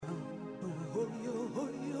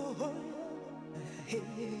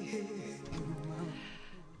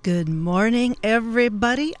Good morning,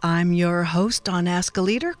 everybody. I'm your host on Ask a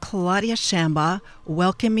Leader, Claudia Shambaugh,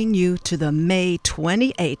 welcoming you to the May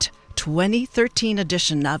 28, 2013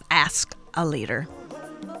 edition of Ask a Leader.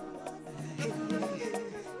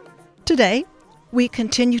 Today, we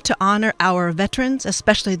continue to honor our veterans,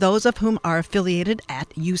 especially those of whom are affiliated at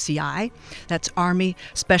UCI. That's Army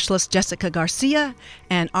Specialist Jessica Garcia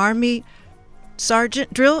and Army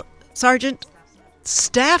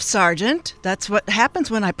Staff Sergeant, that's what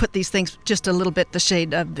happens when I put these things just a little bit the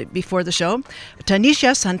shade of before the show,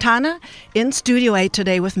 Tanisha Santana in Studio A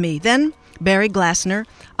today with me. Then Barry Glassner,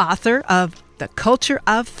 author of The Culture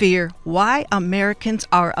of Fear, Why Americans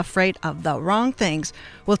Are Afraid of the Wrong Things,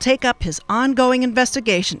 will take up his ongoing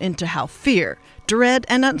investigation into how fear, dread,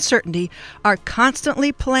 and uncertainty are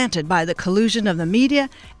constantly planted by the collusion of the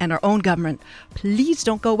media and our own government. Please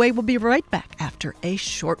don't go away. We'll be right back after a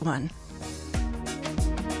short one.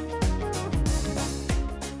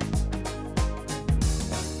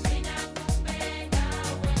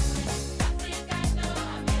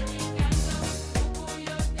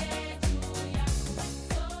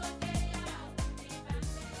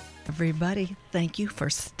 Everybody, thank you for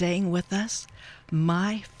staying with us.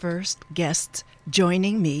 My first guests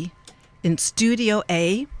joining me in Studio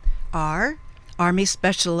A are Army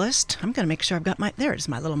Specialist, I'm going to make sure I've got there it is,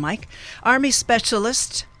 my little mic, Army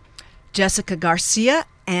Specialist Jessica Garcia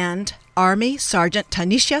and Army Sergeant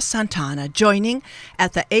Tanisha Santana. Joining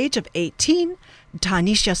at the age of 18,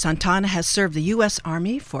 Tanisha Santana has served the U.S.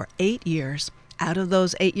 Army for 8 years. Out of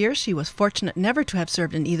those 8 years, she was fortunate never to have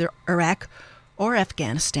served in either Iraq or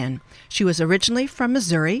Afghanistan. She was originally from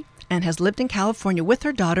Missouri and has lived in California with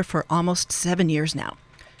her daughter for almost 7 years now.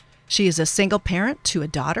 She is a single parent to a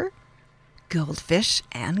daughter, goldfish,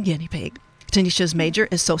 and guinea pig. Tanisha's major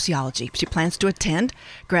is sociology. She plans to attend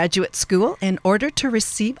graduate school in order to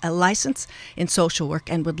receive a license in social work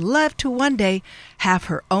and would love to one day have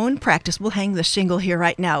her own practice. We'll hang the shingle here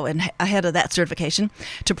right now and ahead of that certification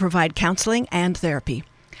to provide counseling and therapy.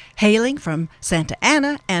 Hailing from Santa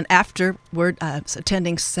Ana and afterward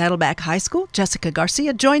attending Saddleback High School, Jessica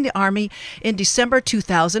Garcia joined the Army in December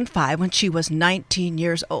 2005 when she was 19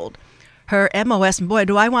 years old. Her MOS, and boy,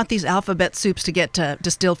 do I want these alphabet soups to get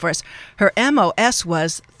distilled for us. Her MOS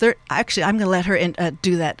was, actually, I'm going to let her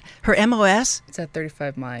do that. Her MOS? It's a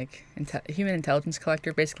 35 mic, human intelligence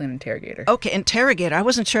collector, basically an interrogator. Okay, interrogator. I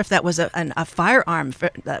wasn't sure if that was a firearm.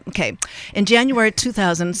 Okay. In January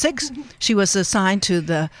 2006, she was assigned to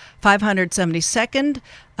the 572nd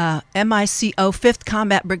MICO 5th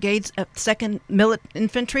Combat Brigade's 2nd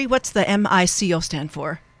Infantry. What's the MICO stand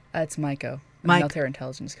for? It's MICO. Military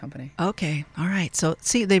Intelligence Company. Okay, all right. So,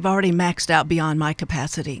 see, they've already maxed out beyond my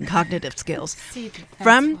capacity and cognitive skills.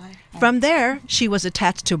 From there, she was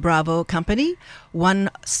attached to Bravo Company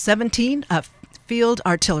 117 Field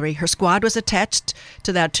Artillery. Her squad was attached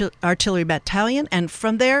to the artillery battalion, and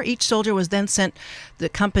from there, each soldier was then sent to the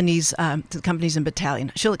companies and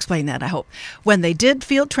battalion. She'll explain that, I hope. When they did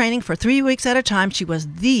field training for 3 weeks at a time, she was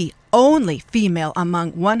the only female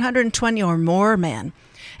among 120 or more men.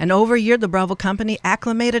 And over a year, the Bravo Company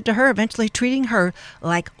acclimated to her, eventually treating her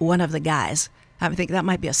like one of the guys. I think that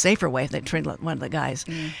might be a safer way if they treated like one of the guys.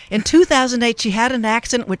 In 2008, she had an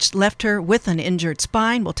accident which left her with an injured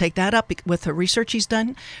spine. We'll take that up with her research she's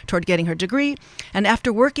done toward getting her degree. And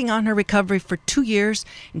after working on her recovery for 2 years,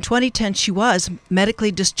 in 2010, she was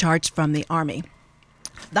medically discharged from the Army.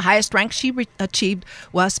 The highest rank she achieved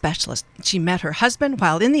was specialist. She met her husband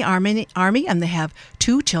while in the Army, and they have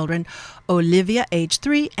 2 children, Olivia, age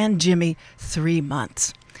 3, and Jimmy, 3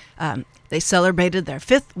 months. They celebrated their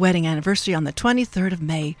 5th wedding anniversary on the 23rd of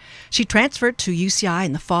May. She transferred to UCI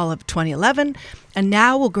in the fall of 2011 and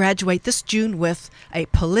now will graduate this June with a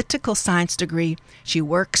political science degree. She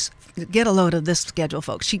works, get a load of this schedule,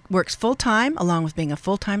 folks. She works full-time along with being a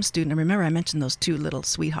full-time student. And remember, I mentioned those 2 little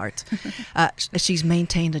sweethearts. She's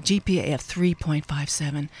maintained a GPA of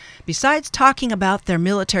 3.57. Besides talking about their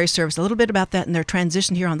military service, a little bit about that and their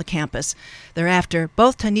transition here on the campus. Thereafter,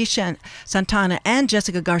 both Tanisha Santana and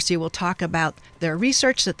Jessica Garcia will talk about their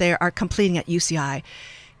research that they are completing at UCI.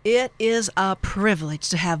 It is a privilege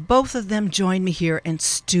to have both of them join me here in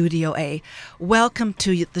Studio A. Welcome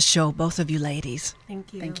to the show, both of you ladies.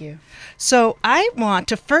 Thank you. Thank you. So I want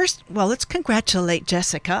to first, let's congratulate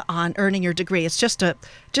Jessica on earning your degree. It's just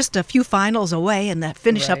a few finals away and that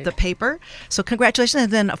finish up the paper. So congratulations.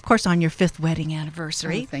 And then, of course, on your 5th wedding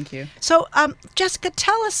anniversary. Oh, thank you. So, Jessica,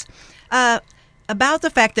 tell us about the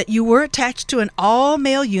fact that you were attached to an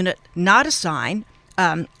all-male unit, not assigned,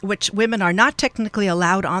 which women are not technically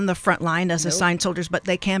allowed on the front line as assigned soldiers, but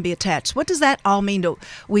they can be attached. What does that all mean to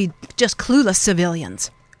we just clueless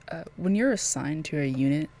civilians? When you're assigned to a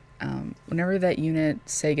unit, whenever that unit,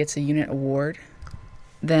 say, gets a unit award,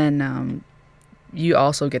 then you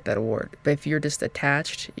also get that award. But if you're just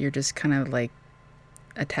attached, you're just kind of like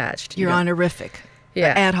attached. You're honorific.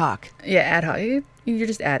 Yeah. Ad hoc. Yeah, ad hoc. You're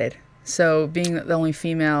just added. So being the only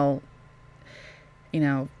female,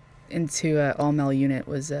 into an all-male unit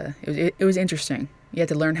was it was interesting. You had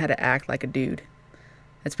to learn how to act like a dude.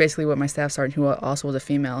 That's basically what my staff sergeant, who also was a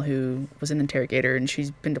female, who was an interrogator, and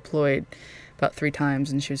she's been deployed about 3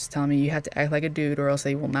 times, and she was telling me, you have to act like a dude or else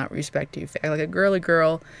they will not respect you. If you act like a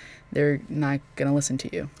girl, they're not going to listen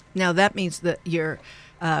to you. Now that means that your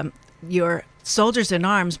soldiers in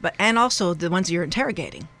arms, and also the ones you're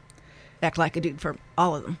interrogating, act like a dude for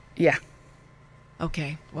all of them. Yeah.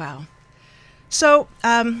 Okay. Wow. So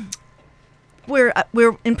we're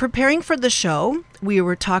in preparing for the show. We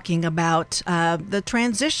were talking about the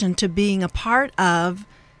transition to being a part of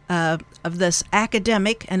this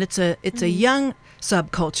academic, and it's a young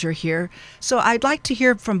subculture here. So I'd like to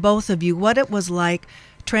hear from both of you what it was like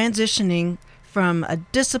transitioning from a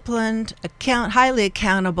disciplined, highly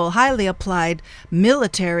accountable, highly applied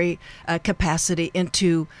military capacity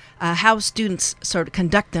into how students sort of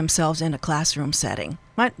conduct themselves in a classroom setting.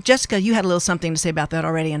 Jessica, you had a little something to say about that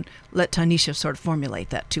already, and let Tanisha sort of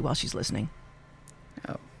formulate that too while she's listening.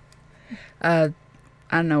 I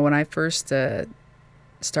don't know. When I first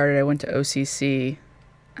started, I went to OCC,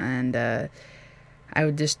 and I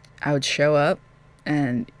would show up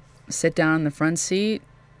and sit down in the front seat,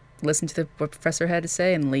 listen to what the professor had to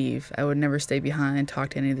say, and leave. I would never stay behind and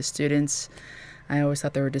talk to any of the students. I always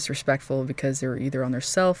thought they were disrespectful because they were either on their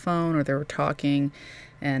cell phone or they were talking.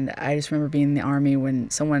 And I just remember being in the Army,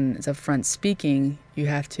 when someone is up front speaking, you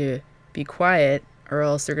have to be quiet or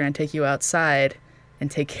else they're going to take you outside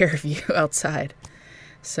and take care of you outside.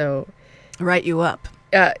 So, write you up.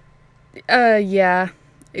 Yeah.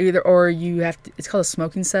 Or you have to, it's called a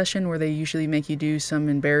smoking session, where they usually make you do some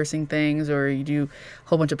embarrassing things, or you do a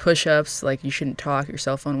whole bunch of push-ups, like you shouldn't talk, your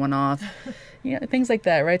cell phone went off. Things like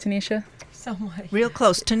that, right, Tanisha? Somewhat. Real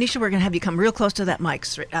close. Tanisha, we're going to have you come real close to that mic.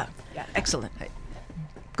 Yeah, excellent.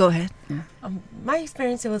 Go ahead. Yeah. My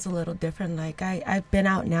experience, it was a little different. Like, I've been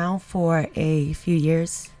out now for a few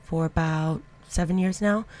years, for about 7 years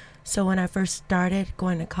now. So when I first started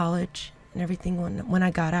going to college and everything, when I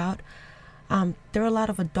got out, there were a lot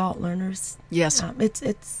of adult learners. Yes.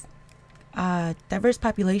 It's diverse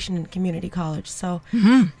population in community college. So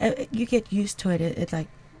you get used to it. It's like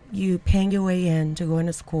you paying your way in to go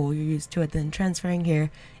into school. You're used to it. Then transferring here,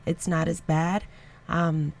 it's not as bad.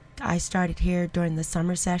 I started here during the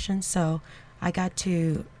summer session, so I got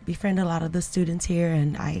to befriend a lot of the students here,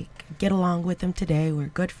 and I get along with them today. We're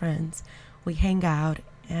good friends. We hang out,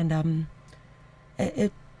 and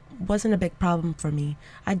it wasn't a big problem for me.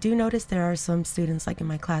 I do notice there are some students, like in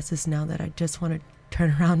my classes now, that I just want to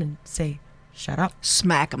turn around and say, shut up.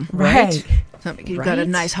 Smack them. Right. You've got a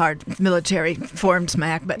nice, hard military form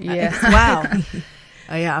smack, but yeah. Wow.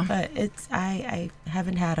 Yeah. But I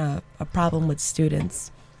haven't had a problem with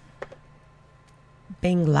students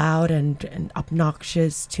being loud and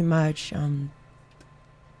obnoxious too much.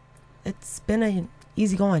 It's been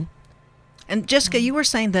easy going. And Jessica, you were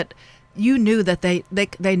saying that you knew that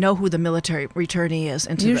they know who the military returnee is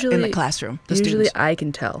in the classroom. Usually students. I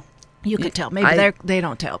can tell. You can tell. Maybe they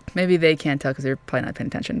don't tell. Maybe they can't tell because they're probably not paying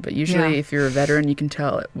attention. But usually, if you're a veteran, you can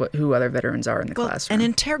tell who other veterans are in the classroom. An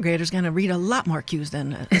interrogator's going to read a lot more cues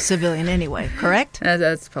than a civilian anyway, correct?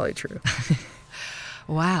 That's probably true.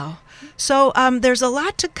 Wow. So there's a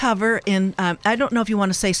lot to cover in. I don't know if you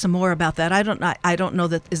want to say some more about that. I don't know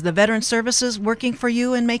that is the Veteran Services working for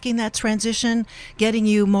you in making that transition, getting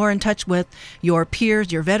you more in touch with your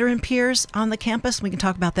peers, your veteran peers on the campus. We can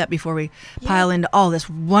talk about that before we pile into all this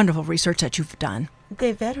wonderful research that you've done.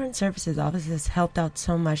 The Veteran Services Office has helped out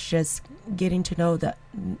so much, just getting to know the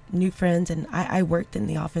new friends, and I worked in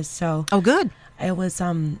the office, so good. It was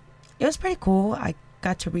pretty cool. I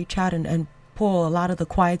got to reach out and pull a lot of the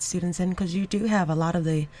quiet students in, because you do have a lot of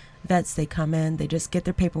the vets. They come in, they just get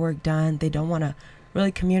their paperwork done. They don't want to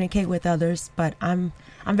really communicate with others. But I'm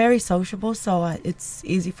very sociable, so it's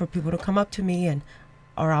easy for people to come up to me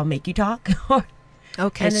or I'll make you talk.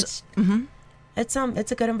 Okay. And it's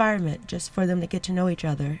a good environment just for them to get to know each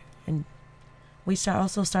other. And we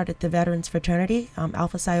also started the Veterans Fraternity,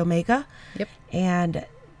 Alpha Psi Omega. Yep. And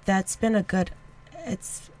that's been a good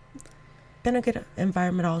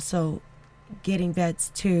environment also, getting vets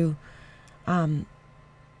to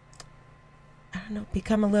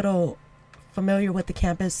become a little familiar with the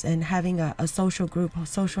campus and having a social group, a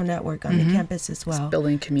social network on the campus as well. It's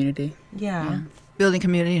building community. Yeah. Building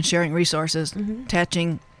community and sharing resources,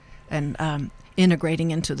 attaching and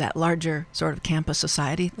integrating into that larger sort of campus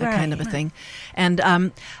society, that kind of a thing. And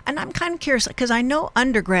I'm kind of curious because I know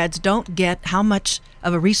undergrads don't get how much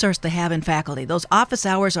of a resource they have in faculty. Those office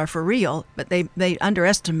hours are for real, but they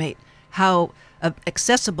underestimate how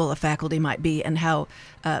accessible a faculty might be and how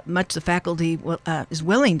much the faculty is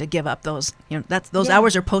willing to give up those. Those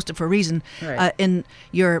hours are posted for a reason. Right. In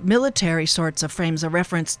your military sorts of frames of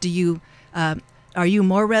reference, are you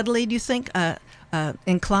more readily, do you think,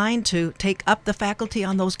 inclined to take up the faculty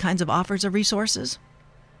on those kinds of offers of resources?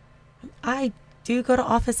 I do go to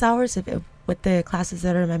office hours with the classes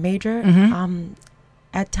that are my major. In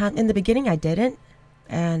the beginning, I didn't,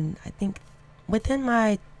 and I think within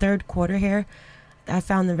my third quarter here, I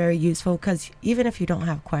found them very useful because even if you don't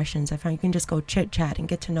have questions, I find you can just go chit chat and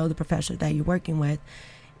get to know the professor that you're working with,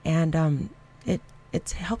 and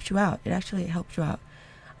it helps you out. It actually helps you out.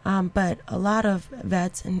 But a lot of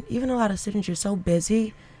vets and even a lot of students, you're so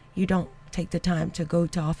busy, you don't take the time to go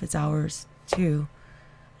to office hours to,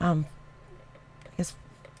 I guess,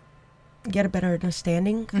 get a better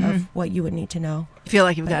understanding of what you would need to know. You feel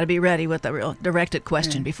like you've got to be ready with a real directed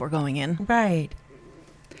question before going in. Right.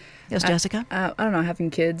 Yes, Jessica? I don't know, having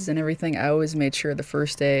kids and everything, I always made sure the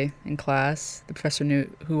first day in class, the professor knew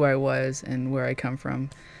who I was and where I come from.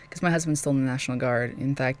 Because my husband's still in the National Guard.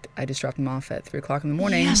 In fact, I just dropped him off at 3 o'clock in the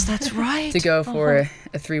morning. Yes, that's right. To go for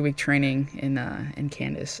a 3-week training in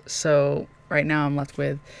Candace. So right now I'm left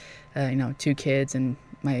with, 2 kids, and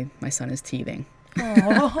my son is teething.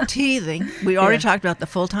 Oh, teething. We already talked about the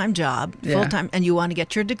full-time job, Yeah. and you want to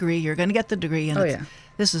get your degree. You're going to get the degree. And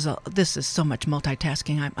This this is so much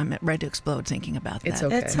multitasking. I'm ready to explode thinking about that. It's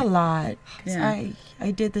okay. It's a lot. Yeah.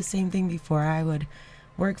 I did the same thing before. I would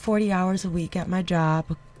work 40 hours a week at my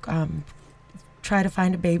job, try to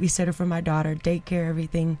find a babysitter for my daughter, daycare,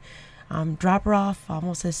 everything, drop her off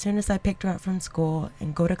almost as soon as I picked her up from school,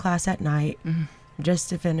 and go to class at night just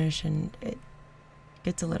to finish, and it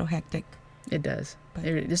gets a little hectic. It does.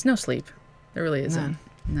 There's no sleep. There really isn't.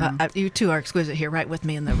 No. You two are exquisite here, right with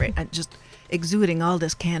me in the just exuding all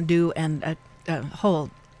this can-do and a whole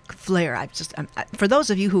flair. For those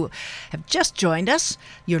of you who have just joined us,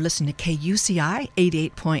 you're listening to KUCI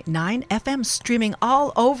 88.9 FM, streaming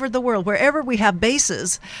all over the world, wherever we have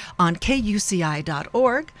bases on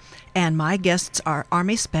KUCI.org. And my guests are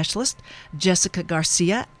Army Specialist Jessica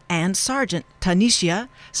Garcia and Sergeant Tanisha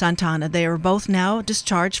Santana. They are both now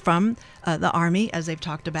discharged from the Army, as they've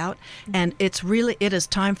talked about. And it is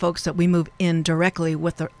time, folks, that we move in directly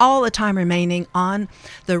with all the time remaining on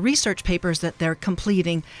the research papers that they're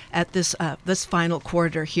completing at this final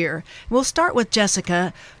quarter here. We'll start with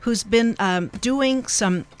Jessica, who's been doing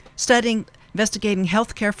some studying, investigating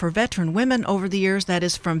healthcare for veteran women over the years, that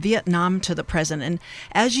is from Vietnam to the present. And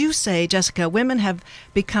as you say, Jessica, women have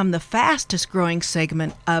become the fastest growing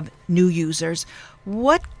segment of new users.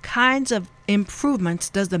 What kinds of improvements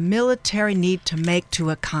does the military need to make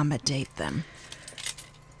to accommodate them?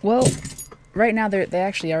 Well, right now they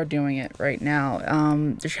actually are doing it right now.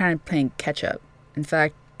 They're trying to play catch up. In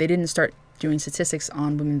fact, they didn't start doing statistics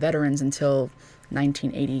on women veterans until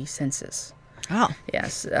 1980 census. Oh.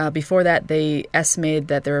 Yes. Before that, they estimated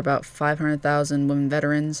that there were about 500,000 women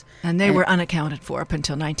veterans. And they were unaccounted for up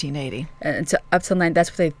until 1980. And up till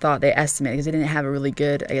that's what they thought, they estimated, because they didn't have a really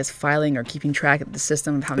good, filing or keeping track of the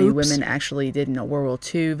system of how many women actually did, World War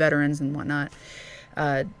II veterans and whatnot.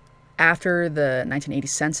 After the 1980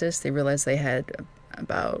 census, they realized they had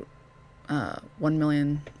about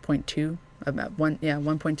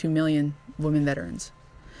 1.2 million women veterans.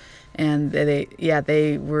 And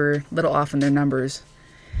they were a little off in their numbers.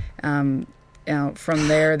 From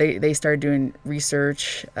there, they started doing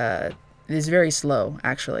research. It is very slow,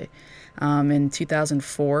 actually. In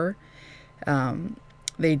 2004,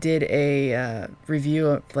 they did a review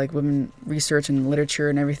of women research and literature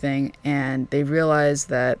and everything, and they realized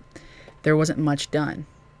that there wasn't much done.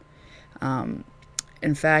 In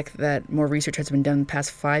fact, that more research has been done in the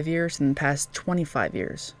past 5 years than the past 25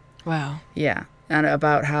 years. Wow. Yeah. And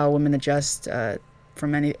about how women adjust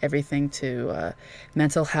from everything to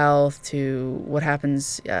mental health to what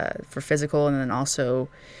happens for physical, and then also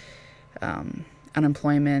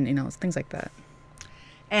unemployment, things like that.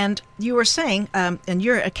 And you were saying, and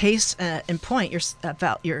you're a case in point,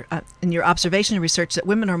 in your observation and research, that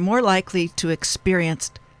women are more likely to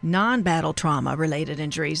experience non-battle trauma-related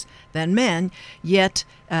injuries than men, yet,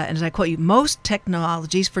 and as I quote you, most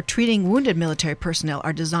technologies for treating wounded military personnel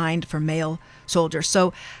are designed for male soldiers.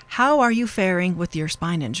 So how are you faring with your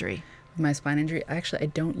spine injury? My spine injury. Actually, I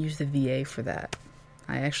don't use the VA for that.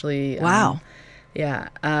 I actually. Wow. Yeah.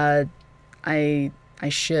 I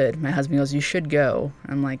should. My husband goes, "You should go."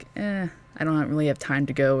 I'm like, I don't really have time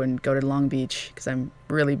to go to Long Beach because I'm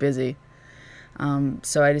really busy.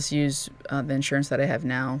 So I just use the insurance that I have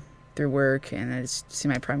now through work, and I just see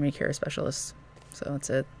my primary care specialist. So that's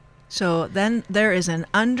it. So then there is an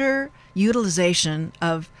underutilization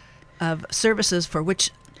of services for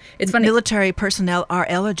which it's funny. Military personnel are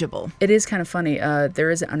eligible. It is kind of funny. There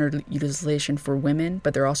is an underutilization for women,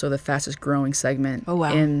 but they're also the fastest growing segment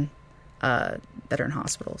in that are in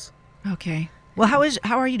hospitals. Okay. Well,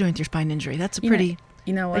 how are you doing with your spine injury? That's a pretty.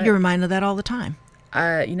 You know what? You're reminded of that all the time.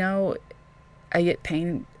 I get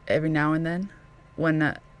pain every now and then.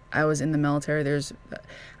 When I was in the military,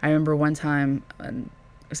 I remember one time,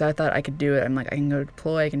 because I thought I could do it. I'm like, I can go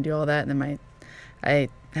deploy, I can do all that, and then I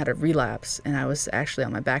had a relapse, and I was actually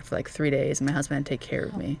on my back for like 3 days, and my husband had to take care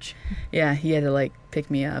of me. Yeah, he had to like pick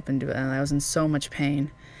me up and do it, and I was in so much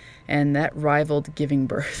pain, and that rivaled giving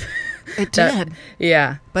birth. It did.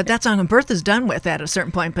 Yeah. But that's on birth is done with at a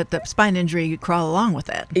certain point, but the spine injury, you crawl along with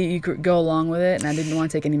that. You go along with it, and I didn't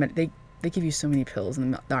want to take any They give you so many pills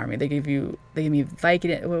in the Army. They give me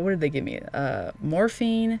Vicodin. What did they give me?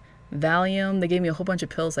 Morphine, Valium. They gave me a whole bunch of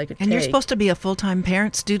pills I could take. And you're supposed to be a full-time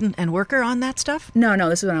parent, student, and worker on that stuff? No.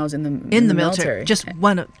 This is when I was in the military. Just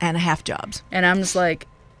 1.5 jobs. And I'm just like,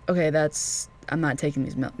 okay, I'm not taking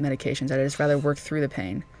these medications. I'd just rather work through the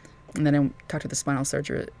pain. And then I talked to the spinal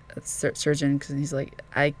surgeon because he's like,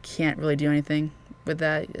 I can't really do anything with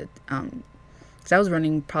that. Because I was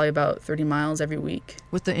running probably about 30 miles every week.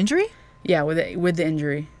 With the injury? Yeah, with the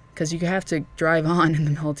injury, because you have to drive on in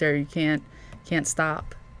the military. You can't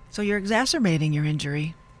stop. So you're exacerbating your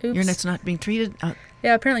injury. Oops. It's not being treated.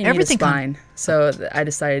 Yeah, apparently you need a spine. So I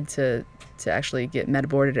decided to actually get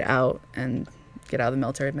med-boarded out and get out of the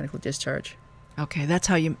military medical discharge. Okay, that's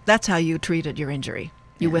how you treated your injury.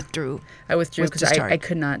 You withdrew. I withdrew because I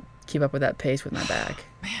could not keep up with that pace with my back.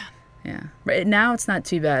 Man. Yeah. Right now it's not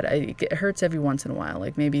too bad. It hurts every once in a while,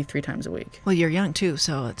 like maybe 3 times a week. Well, you're young too,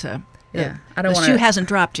 so it's a. Yeah, the shoe hasn't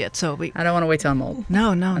dropped yet, so I don't want to wait till I'm old.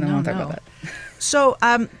 No, I don't want to talk about that. So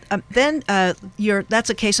then that's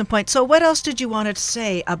a case in point. So what else did you want to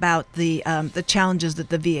say about the challenges that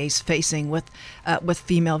the VA is facing with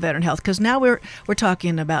female veteran health? Because now we're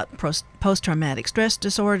talking about post-traumatic stress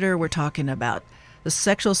disorder. We're talking about the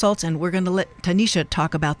sexual assaults, and we're going to let Tanisha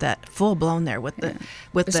talk about that full blown there with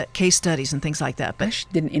the case studies and things like that. But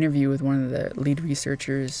I did an interview with one of the lead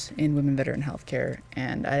researchers in women veteran healthcare,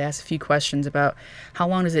 and I asked a few questions about how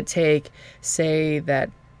long does it take, say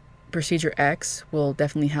that procedure X will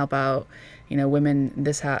definitely help out, women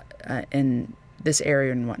in this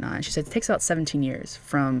area and whatnot. And she said it takes about 17 years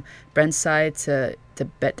from bedside to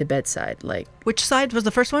bedside. Like, which side was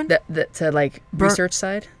the first one? Research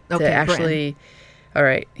side. Okay, to actually. All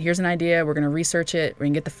right, here's an idea. We're going to research it. We're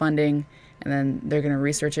going to get the funding, and then they're going to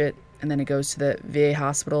research it, and then it goes to the VA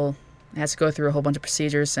hospital. It has to go through a whole bunch of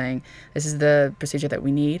procedures saying this is the procedure that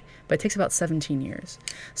we need, but it takes about 17 years.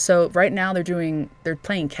 So right now they're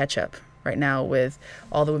playing catch up right now with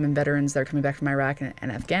all the women veterans that are coming back from Iraq and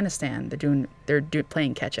Afghanistan. They're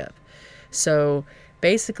playing catch up. So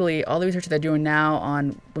basically all the research they're doing now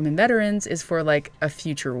on women veterans is for like a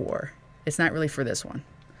future war. It's not really for this one.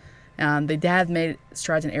 They have made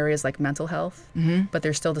strides in areas like mental health, but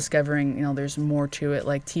they're still discovering, there's more to it,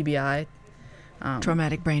 like TBI.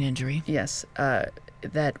 Traumatic brain injury. Yes,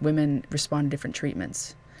 that women respond to different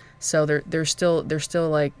treatments. So they're still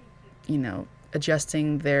like,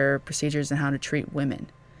 adjusting their procedures and how to treat women.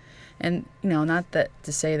 And, not that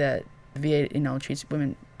to say that the VA, treats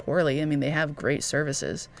women poorly. I mean, they have great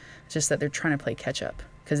services. It's just that they're trying to play catch up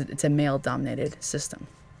because it's a male-dominated system.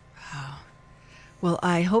 Wow. Well,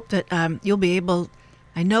 I hope that you'll be able.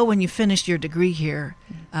 I know when you finish your degree here,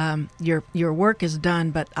 your work is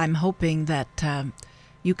done, but I'm hoping that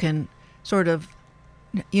you can sort of,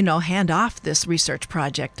 hand off this research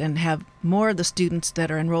project and have more of the students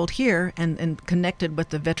that are enrolled here and connected with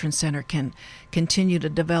the Veterans Center can continue to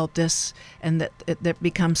develop this, and that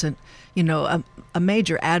becomes a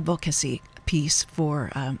major advocacy piece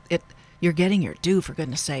for it. You're getting your due, for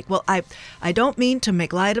goodness sake. Well, I don't mean to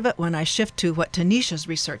make light of it when I shift to what Tanisha's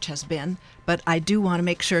research has been, but I do want to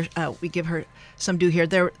make sure we give her some due here.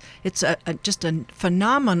 It's just a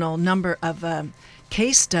phenomenal number of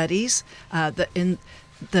case studies in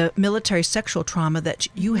the military sexual trauma that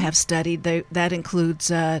you have studied. That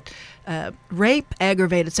includes rape,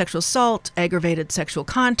 aggravated sexual assault, aggravated sexual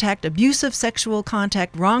contact, abusive sexual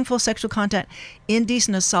contact, wrongful sexual contact,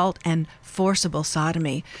 indecent assault, and forcible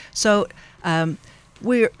sodomy. So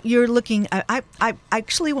you're looking. I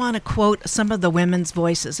actually want to quote some of the women's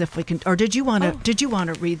voices, if we can. Or did you want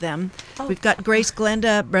to read them? We've got Grace,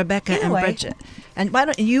 Glenda, Rebecca, and Bridget. And why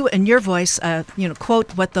don't you, in your voice,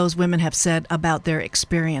 quote what those women have said about their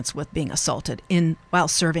experience with being assaulted while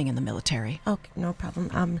serving in the military? Okay, no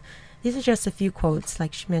problem. These are just a few quotes,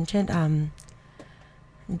 like she mentioned,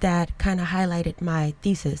 that kind of highlighted my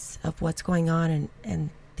thesis of what's going on and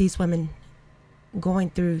these women going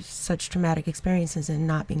through such traumatic experiences and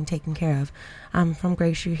not being taken care of. From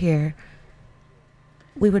Grace, you hear,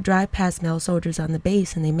 we would drive past male soldiers on the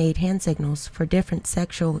base and they made hand signals for different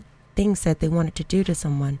sexual things that they wanted to do to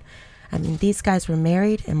someone. I mean, these guys were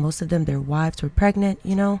married and most of them, their wives were pregnant,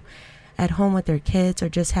 at home with their kids or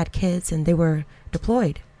just had kids and they were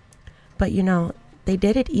deployed. But, they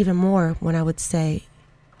did it even more when I would say,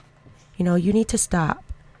 you need to stop.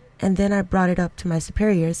 And then I brought it up to my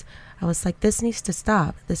superiors. I was like, this needs to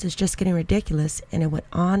stop. This is just getting ridiculous. And it went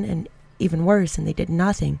on and even worse. And they did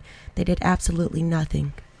nothing. They did absolutely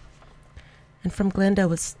nothing. And from Glenda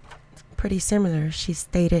was pretty similar. She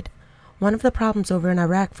stated, one of the problems over in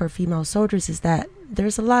Iraq for female soldiers is that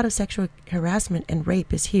there's a lot of sexual harassment and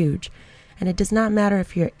rape is huge. And it does not matter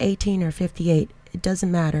if you're 18 or 58. It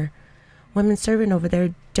doesn't matter. Women serving over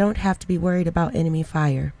there don't have to be worried about enemy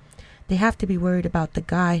fire. They have to be worried about the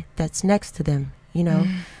guy that's next to them,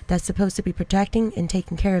 that's supposed to be protecting and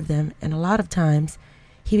taking care of them. And a lot of times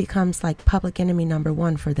he becomes like public enemy number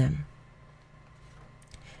one for them.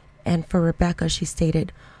 And for Rebecca, she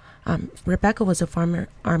stated, Rebecca was a former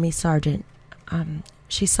Army sergeant.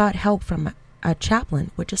 She sought help from a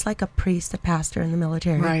chaplain, which is like a priest, a pastor in the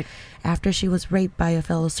military, right, after she was raped by a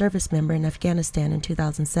fellow service member in Afghanistan in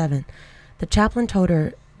 2007. The chaplain told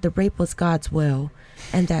her the rape was God's will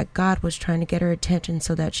and that God was trying to get her attention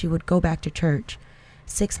so that she would go back to church.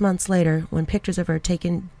 6 months later, when pictures of her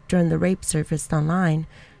taken during the rape surfaced online,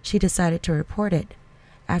 she decided to report it.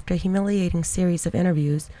 After a humiliating series of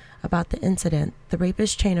interviews about the incident, the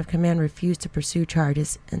rapist's chain of command refused to pursue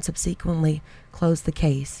charges and subsequently closed the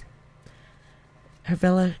case.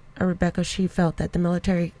 Rebecca, she felt that the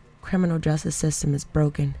military criminal justice system is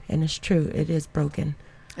broken, and it's true, it is broken.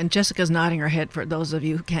 And Jessica's nodding her head for those of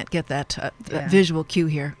you who can't get that visual cue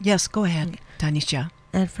here. Yes, go ahead, Tanisha.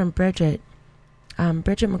 And from Bridget,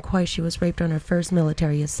 Bridget McCoy, she was raped on her first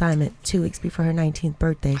military assignment 2 weeks before her 19th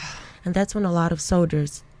birthday. And that's when a lot of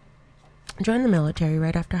soldiers joined the military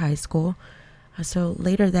right after high school. So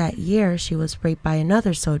later that year, she was raped by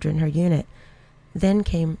another soldier in her unit. Then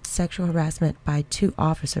came sexual harassment by 2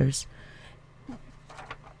 officers,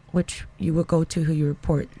 which you would go to who you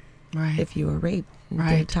report if you were raped.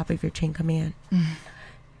 The top of your chain command.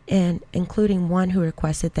 And including one who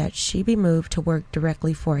requested that she be moved to work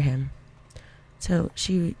directly for him. So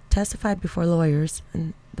she testified before lawyers,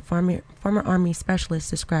 and the former Army specialist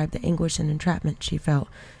described the anguish and entrapment she felt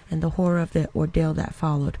and the horror of the ordeal that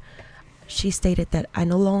followed. She stated that I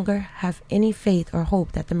no longer have any faith or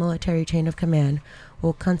hope that the military chain of command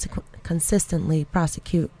will consistently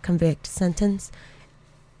prosecute, convict, sentence,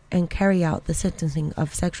 and carry out the sentencing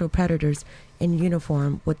of sexual predators in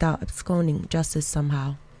uniform without absconding justice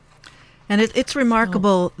somehow. And it's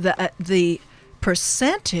remarkable that the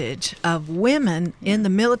percentage of women in the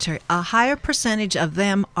military, a higher percentage of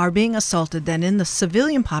them are being assaulted than in the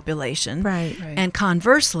civilian population. Right. And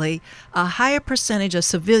conversely, a higher percentage of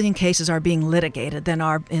civilian cases are being litigated than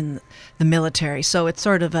are in the military. So it's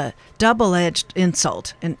sort of a double-edged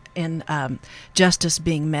insult in justice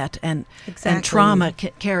being met and trauma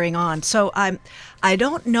carrying on. So I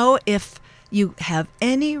don't know if you have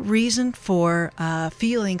any reason for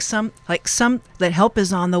feeling that help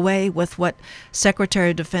is on the way with what Secretary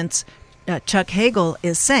of Defense Chuck Hagel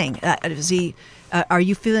is saying. Are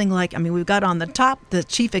you feeling like, we've got on the top, the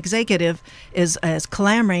chief executive is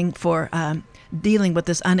clamoring for dealing with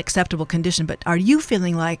this unacceptable condition, but are you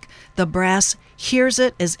feeling like the brass hears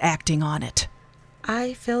it, is acting on it?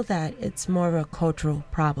 I feel that it's more of a cultural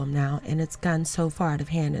problem now, and it's gone so far out of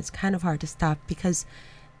hand, it's kind of hard to stop because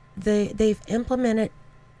they've implemented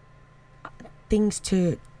things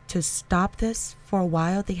to stop this for a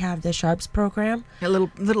while. They have the Sharps program.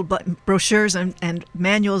 Little brochures and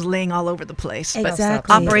manuals laying all over the place. Exactly.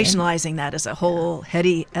 But operationalizing that is a whole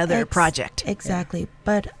heady other project. Exactly. Yeah.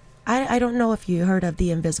 But I don't know if you heard of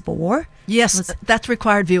The Invisible War. Yes, that's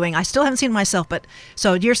required viewing. I still haven't seen it myself, but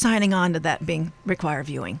so you're signing on to that being required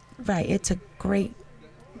viewing. Right. It's a great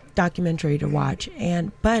documentary to watch.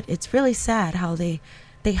 But it's really sad how they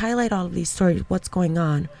highlight all of these stories, what's going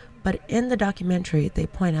on. But in the documentary, they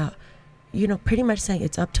point out, pretty much saying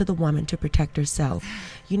it's up to the woman to protect herself.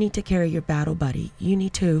 You need to carry your battle buddy. You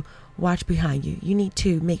need to watch behind you. You need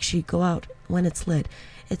to make sure you go out when it's lit.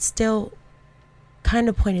 It's still kind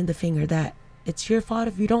of pointing the finger that it's your fault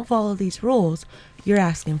if you don't follow these rules. You're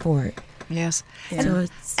asking for it. Yes. Yeah. So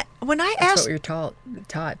it's, When I That's asked, what you're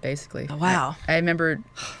taught basically. Oh, wow. I remember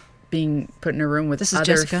being put in a room with This is other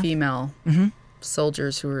Jessica. female hmm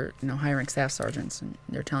soldiers who were, high rank staff sergeants, and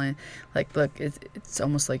they're telling, like, look, it's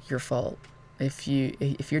almost like your fault. If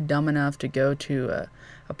you're dumb enough to go to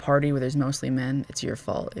a party where there's mostly men, it's your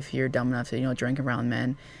fault. If you're dumb enough to drink around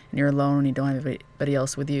men and you're alone and you don't have anybody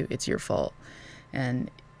else with you, it's your fault. And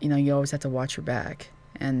you always have to watch your back.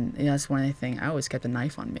 And that's one of the things. I always kept a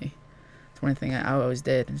knife on me. It's one thing I always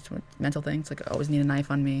did. It's one mental thing. It's like I always need a knife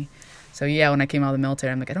on me. So yeah, when I came out of the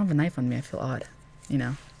military, I'm like, I don't have a knife on me. I feel odd.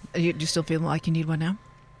 Do you still feel like you need one now?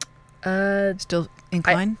 Uh, Still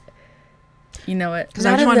inclined? you know what? Because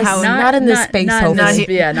I was wondering how. not in this space, Not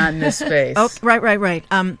hopefully. in this space. Oh, right.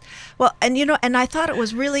 Well, and I thought it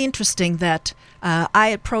was really interesting that I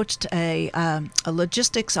approached a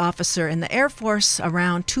logistics officer in the Air Force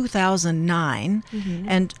around 2009,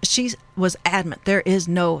 and she was adamant there is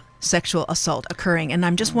no sexual assault occurring, and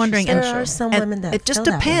I'm just wondering. There and are some and women that it just feel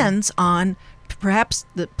that way. depends on perhaps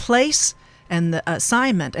the place and the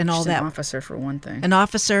assignment and all She's that. an officer for one thing. An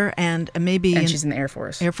officer, and maybe And she's in the Air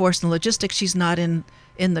Force. Air Force and logistics. She's not in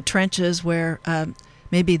the trenches where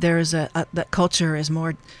maybe there's that culture is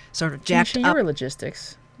more sort of jacked You up. were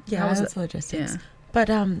logistics. Yeah, How was that's it? logistics. Yeah. But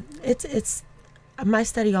it's my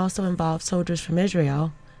study also involved soldiers from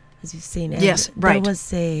Israel, as you've seen. And Yes, right. There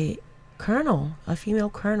was a female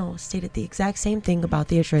colonel, stated the exact same thing about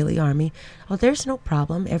the Israeli army. Oh, there's no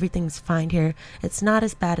problem. Everything's fine here. It's not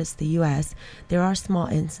as bad as the U.S. There are small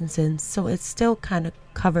instances, so it's still kind of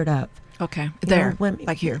covered up. Okay, You there, know, women,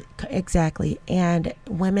 like here. Exactly. And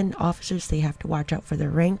women officers, they have to watch out for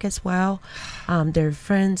their rank as well. They're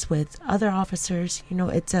friends with other officers.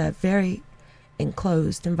 It's a very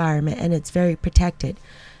enclosed environment, and it's very protected.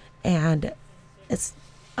 And it's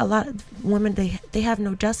a lot of women, they have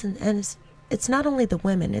no justice. And it's not only the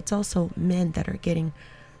women, it's also men that are getting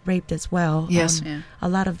raped as well. Yes. Yeah. A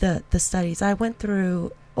lot of the studies, I went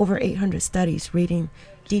through over 800 studies reading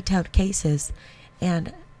detailed cases,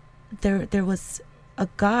 and there was a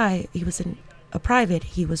guy, he was a private,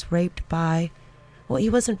 he was raped by, well, he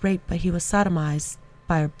wasn't raped, but he was sodomized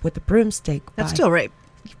with a broomstick. That's still rape.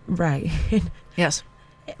 Right. Yes.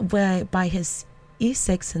 by his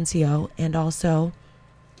E6 NCO and also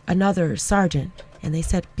another sergeant. And they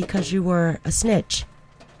said, because you were a snitch,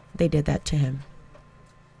 they did that to him.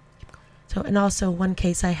 So, and also one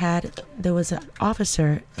case I had, there was an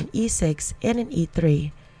officer, an E6 and an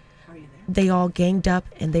E3. They all ganged up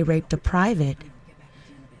and they raped a private.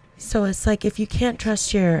 So it's like, if you can't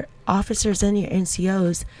trust your officers and your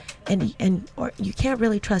NCOs, or you can't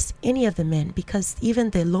really trust any of the men, because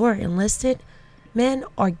even the lower enlisted men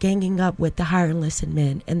are ganging up with the higher enlisted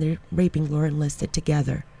men, and they're raping lower enlisted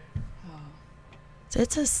together. So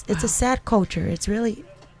it's a sad culture. It's really,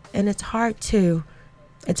 and it's hard to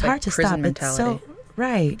Like stop. prison It's so mentality.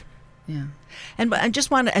 right. Yeah. And I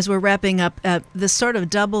just want to, as we're wrapping up, this sort of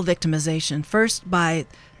double victimization, first by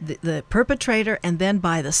the perpetrator and then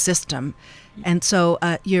by the system. And so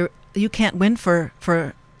you can't win for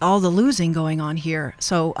all the losing going on here.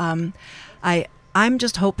 So I'm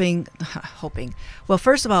just hoping. Well,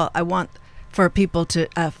 first of all, I want for people to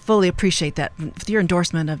fully appreciate that your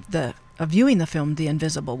endorsement of viewing the film The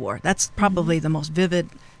Invisible War. That's probably the most vivid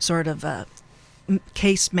sort of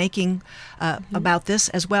case making about this,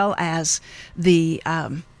 as well as the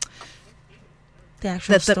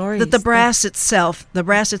actual stories. that the brass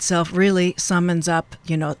itself really summons up,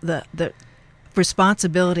 the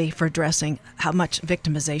responsibility for addressing how much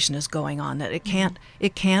victimization is going on. That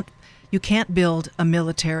you can't build a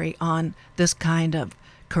military on this kind of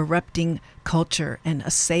corrupting culture and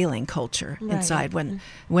assailing culture inside, when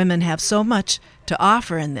women have so much to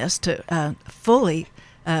offer in this to fully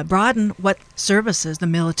broaden what services the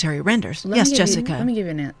military renders. Yes, Jessica. Let me give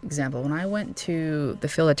you an example. When I went to the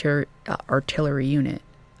field artillery unit,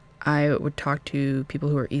 I would talk to people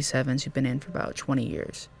who are E7s who've been in for about 20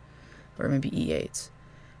 years, or maybe E8s.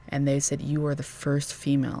 And they said, you are the first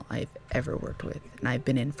female I've ever worked with. And I've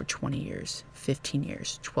been in for 20 years, 15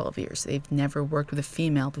 years, 12 years. They've never worked with a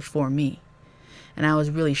female before me. And I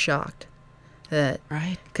was really shocked.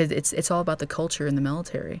 Right. Because it's all about the culture in the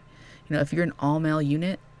military. If you're an all-male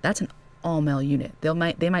unit, that's an all-male unit.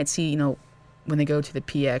 They might see, when they go to the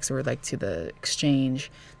PX or like to the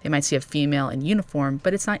exchange, they might see a female in uniform,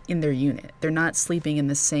 but it's not in their unit. They're not sleeping in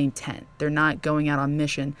the same tent. They're not going out on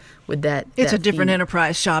mission with that. It's that a different female.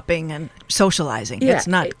 enterprise, shopping and socializing. Yeah, it's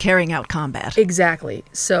not carrying out combat. Exactly.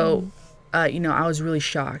 So, I was really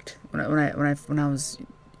shocked when I was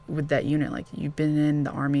with that unit. Like, you've been in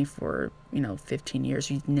the Army for 15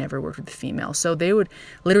 years. You've never worked with a female. So they would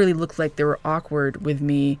literally look like they were awkward with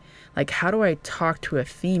me. Like, how do I talk to a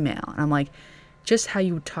female? And I'm like, just how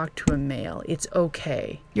you would talk to a male. It's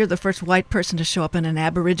okay. You're the first white person to show up in an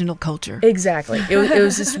Aboriginal culture. Exactly. It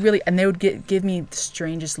was just really, and they would give me the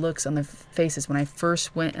strangest looks on their faces. When I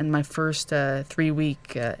first went in my first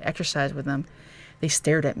 3-week exercise with them, they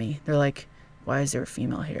stared at me. They're like, why is there a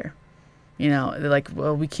female here? They're like,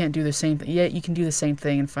 well, we can't do the same thing. Yeah, you can do the same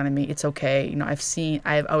thing in front of me. It's okay.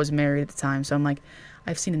 I was married at the time, so I'm like,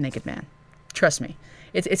 I've seen a naked man. Trust me.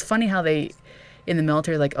 It's funny how they, in the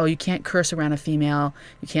military, like, oh, you can't curse around a female.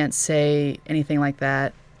 You can't say anything like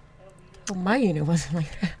that. Well, my unit wasn't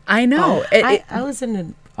like that. I know. I was in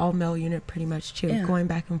an all-male unit pretty much, too, going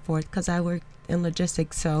back and forth, because I worked in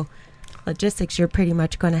logistics. So logistics, you're pretty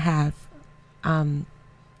much going to have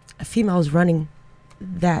females running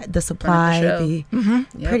the supply,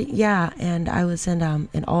 and I was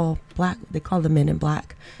in all black. They call them men in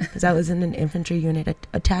black, because I was in an infantry unit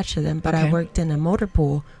attached to them, but I worked in a motor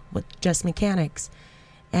pool with just mechanics,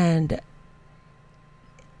 and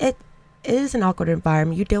it is an awkward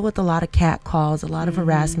environment. You deal with a lot of cat calls, a lot of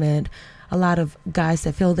harassment, a lot of guys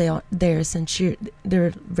that feel since there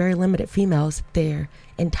are very limited females, they're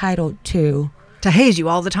entitled to haze you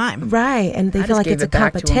all the time. Right, and they feel like it's a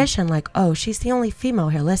competition, like, oh, she's the only female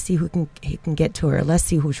here. Let's see who can get to her. Let's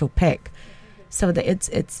see who she'll pick. So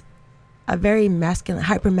it's a very masculine,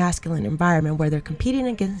 hyper-masculine environment where they're competing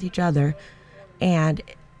against each other, and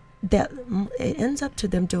that it ends up to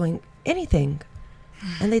them doing anything,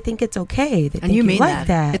 and they think it's okay. They think you mean like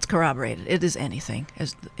that. It's corroborated. It is anything,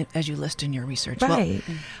 as you list in your research. Right.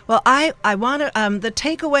 Well, I want to, the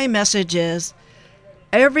takeaway message is,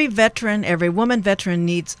 every veteran, every woman veteran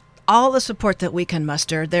needs all the support that we can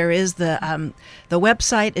muster. There is the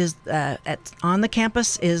website is on the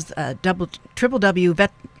campus is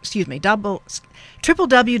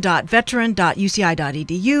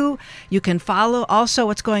www.veteran.uci.edu. You can follow also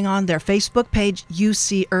what's going on their Facebook page,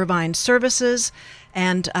 UC Irvine Services,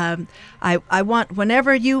 and I want,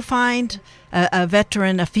 whenever you find a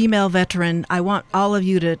veteran, a female veteran, I want all of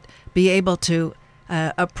you to be able to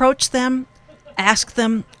approach them. Ask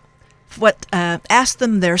them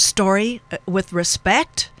their story with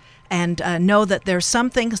respect, and know that there's some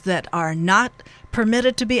things that are not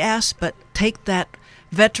permitted to be asked, but take that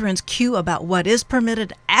veteran's cue about what is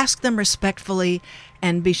permitted, ask them respectfully,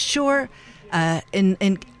 and be sure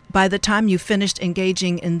by the time you finished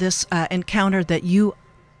engaging in this encounter that you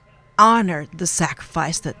honor the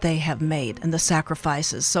sacrifice that they have made and the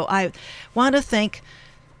sacrifices. So I want to thank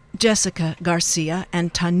Jessica Garcia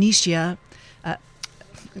and Tanisha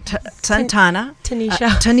Santana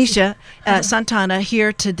Santana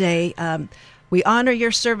here today. We honor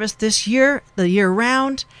your service this year, the year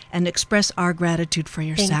round, and express our gratitude for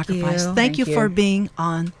your sacrifice. Thank you for being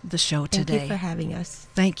on the show today. Thank you for having us.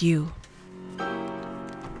 Thank you.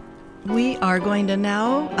 We are going to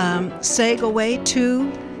now segue away to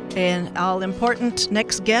an all-important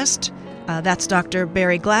next guest. That's Dr.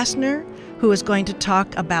 Barry Glassner, who is going to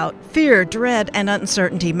talk about fear, dread, and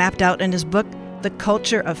uncertainty mapped out in his book, The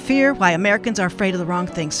Culture of Fear, Why Americans Are Afraid of the Wrong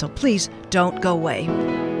Things. So please don't go away.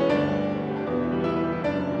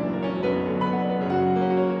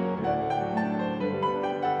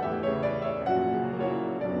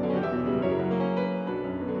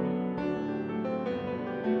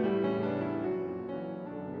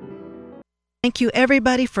 Thank you,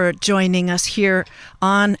 everybody, for joining us here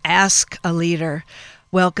on Ask a Leader.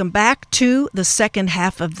 Welcome back to the second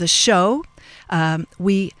half of the show.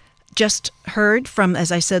 We just heard from,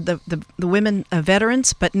 as I said, the women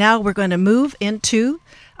veterans, but now we're going to move into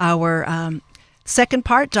our second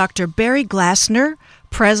part. Dr. Barry Glassner,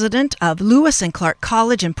 president of Lewis and Clark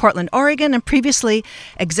College in Portland, Oregon, and previously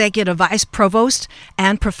executive vice provost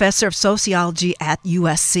and professor of sociology at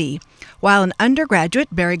USC. While an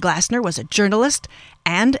undergraduate, Barry Glassner was a journalist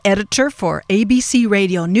and editor for ABC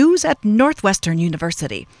Radio News at Northwestern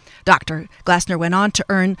University. Dr. Glassner went on to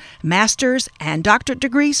earn master's and doctorate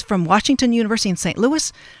degrees from Washington University in St.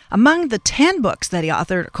 Louis. Among the 10 books that he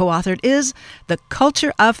co-authored is The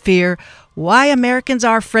Culture of Fear, Why Americans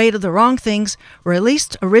Are Afraid of the Wrong Things,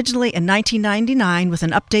 released originally in 1999 with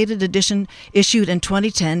an updated edition issued in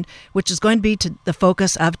 2010, which is going to be the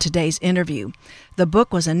focus of today's interview. The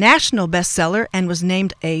book was a national bestseller and was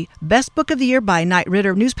named a Best Book of the Year by Knight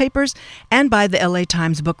Ridder newspapers and by the LA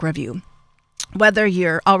Times Book Review. Whether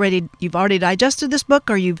you've already digested this book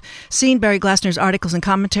or you've seen Barry Glassner's articles and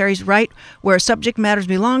commentaries, right where subject matters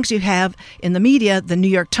belongs, you have in the media, the New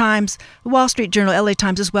York Times, the Wall Street Journal, LA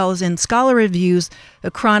Times, as well as in scholar reviews,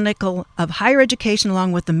 the Chronicle of Higher Education,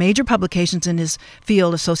 along with the major publications in his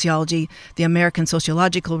field of sociology, the American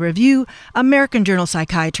Sociological Review, American Journal of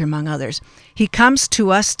Psychiatry, among others. He comes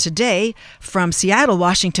to us today from Seattle,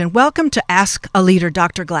 Washington. Welcome to Ask a Leader,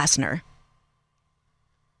 Dr. Glassner.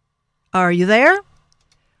 Are you there?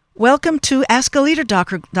 Welcome to Ask a Leader,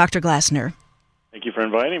 Dr. Glassner. Thank you for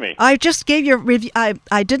inviting me. I just gave your review.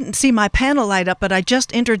 I didn't see my panel light up, but I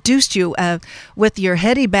just introduced you with your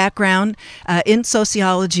heady background in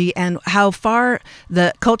sociology and how far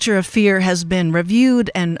the culture of fear has been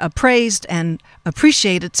reviewed and appraised and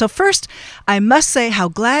appreciated. So first, I must say how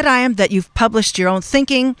glad I am that you've published your own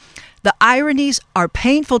thinking. The ironies are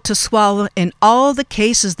painful to swallow in all the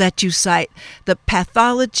cases that you cite. The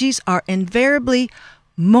pathologies are invariably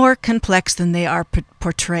more complex than they are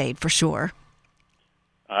portrayed, for sure.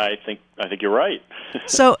 I think you're right.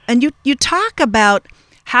 So, and you talk about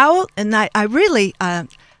how, and I really,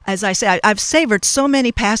 as I say, I've savored so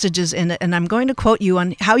many passages in it, and I'm going to quote you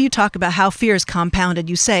on how you talk about how fear is compounded.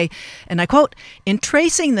 You say, and I quote, "In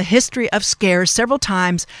tracing the history of scares several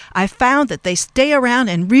times, I found that they stay around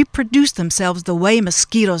and reproduce themselves the way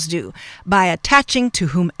mosquitoes do, by attaching to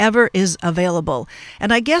whomever is available."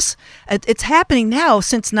 And I guess it's happening now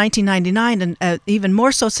since 1999, and even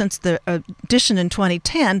more so since the edition in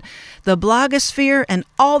 2010. The blogosphere and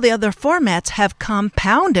all the other formats have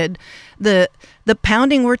compounded the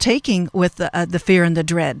pounding we're taking with the fear and the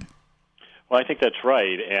dread. Well, I think that's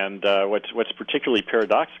right. And what's particularly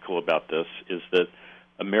paradoxical about this is that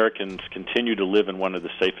Americans continue to live in one of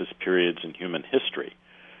the safest periods in human history.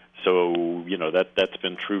 So, that's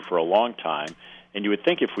been true for a long time. And you would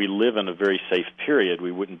think if we live in a very safe period,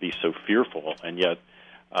 we wouldn't be so fearful. And yet,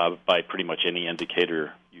 by pretty much any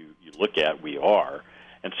indicator you look at, we are.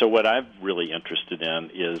 And so what I'm really interested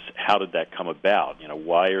in is how did that come about?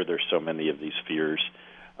 Why are there so many of these fears,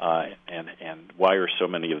 and why are so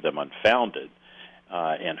many of them unfounded,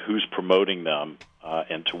 and who's promoting them,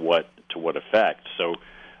 and to what effect? So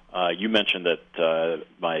you mentioned that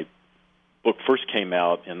my book first came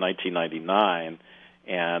out in 1999,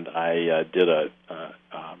 and I did an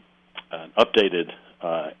updated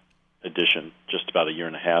edition just about a year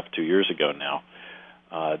and a half, 2 years ago now.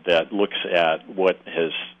 That looks at what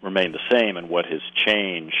has remained the same and what has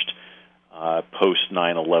changed post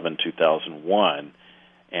 9/11/2001.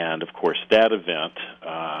 And, of course, that event,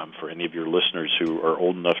 for any of your listeners who are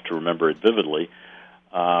old enough to remember it vividly,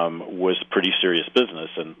 was pretty serious business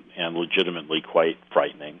and legitimately quite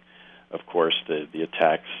frightening. Of course, the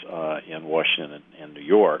attacks in Washington and New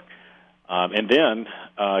York. And then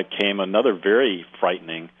came another very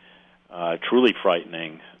frightening, truly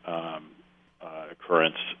frightening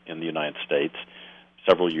occurrence in the United States.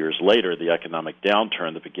 Several years later, the economic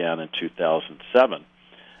downturn that began in 2007.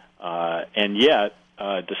 And yet,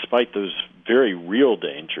 despite those very real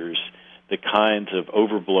dangers, the kinds of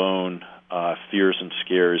overblown fears and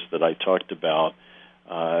scares that I talked about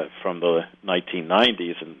from the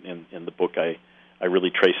 1990s, and in the book I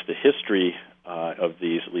really trace the history of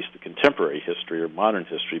these, at least the contemporary history or modern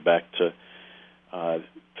history, back to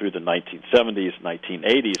through the 1970s,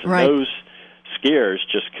 1980s, and right. Those scares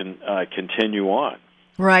just continue on.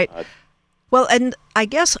 Right. Well, and I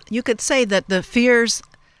guess you could say that the fears,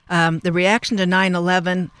 the reaction to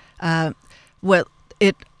 9/11,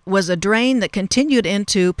 it was a drain that continued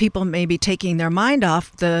into people maybe taking their mind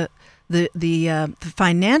off the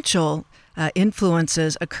financial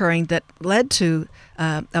influences occurring that led to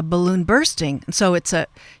a balloon bursting. And so it's as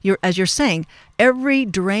you're saying, every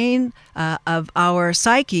drain of our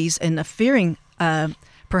psyches and the fearing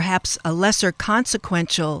perhaps a lesser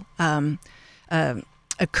consequential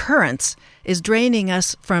occurrence is draining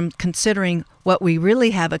us from considering what we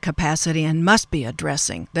really have a capacity and must be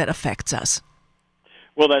addressing that affects us.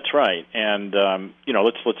 Well, that's right. And,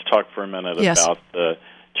 let's talk for a minute yes. about the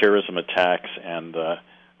terrorism attacks and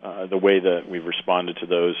the way that we've responded to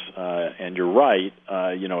those. And you're right,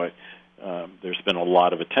 there's been a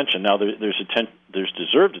lot of attention. Now, there's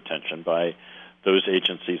deserved attention by those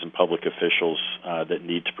agencies and public officials that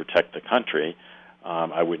need to protect the country.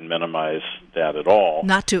 I wouldn't minimize that at all.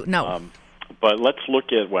 Not to, no. But let's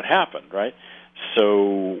look at what happened, right?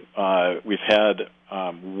 So we've had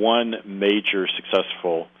one major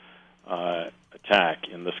successful attack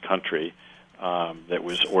in this country that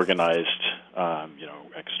was organized,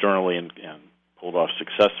 externally and pulled off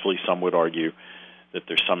successfully. Some would argue that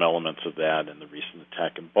there's some elements of that in the recent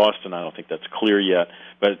attack in Boston. I don't think that's clear yet,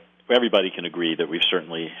 but everybody can agree that we've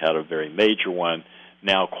certainly had a very major one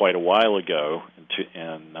now quite a while ago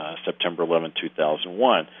in September 11,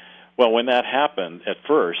 2001. Well, when that happened, at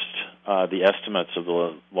first, the estimates of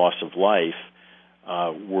the loss of life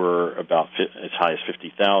were about as high as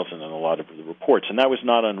 50,000 in a lot of the reports, and that was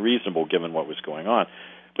not unreasonable given what was going on.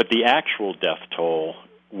 But the actual death toll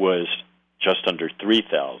was just under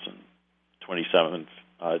 3,000,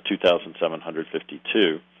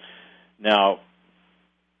 2,752. Now,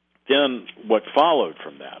 then what followed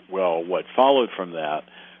from that? Well, what followed from that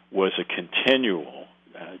was a continual,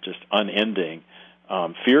 just unending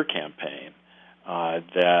fear campaign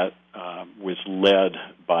that was led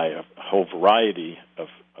by a whole variety of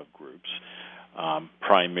groups,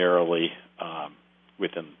 primarily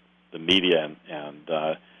within the media and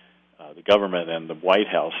the government and the White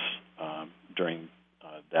House during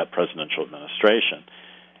that presidential administration.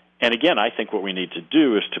 And again, I think what we need to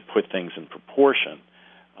do is to put things in proportion.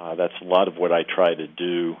 That's a lot of what I try to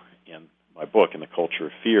do in my book, In the Culture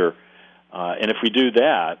of Fear. And if we do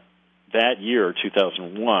that, that year,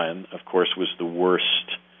 2001, of course, was the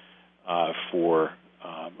worst for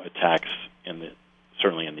attacks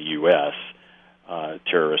certainly in the U.S.,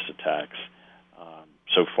 terrorist attacks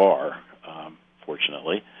so far,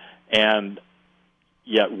 fortunately. And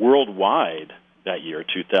yet worldwide that year,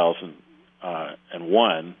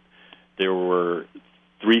 2001, there were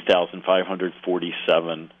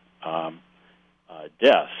 3,547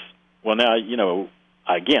 deaths. Well, now,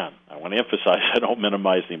 again, I want to emphasize I don't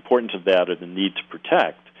minimize the importance of that or the need to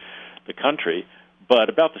protect the country, but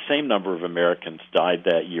about the same number of Americans died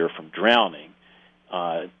that year from drowning.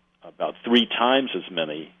 About 3 times as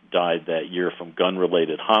many died that year from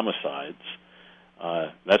gun-related homicides.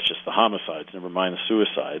 That's just the homicides, never mind the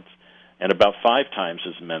suicides. And about 5 times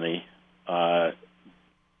as many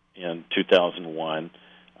in 2001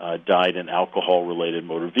 died in alcohol-related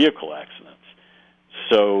motor vehicle accidents.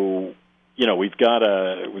 So, we've got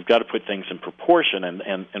to put things in proportion,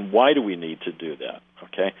 and why do we need to do that?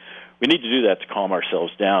 Okay, we need to do that to calm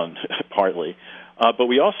ourselves down, partly, but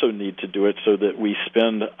we also need to do it so that we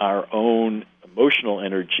spend our own emotional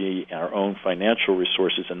energy, our own financial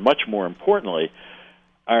resources, and much more importantly,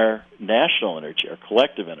 our national energy, our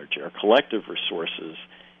collective resources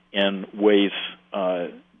in ways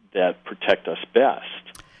that protect us best.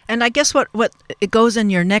 And I guess what it goes in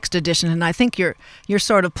your next edition, and I think you're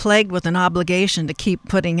sort of plagued with an obligation to keep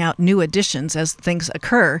putting out new editions as things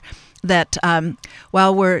occur, that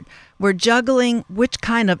while we're juggling which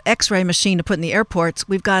kind of X-ray machine to put in the airports,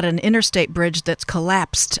 we've got an interstate bridge that's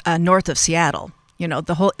collapsed north of Seattle.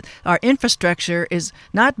 Our infrastructure is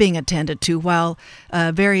not being attended to while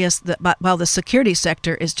while the security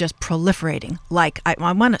sector is just proliferating, like I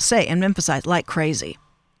want to say and emphasize, like crazy.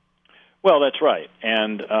 Well, that's right,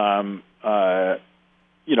 and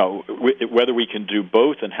whether we can do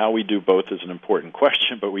both and how we do both is an important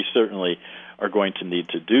question. But we certainly are going to need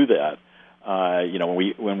to do that.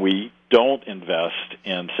 When we don't invest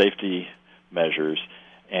in safety measures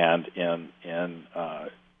and in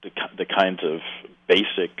the kinds of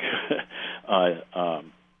basic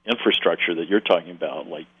infrastructure that you're talking about,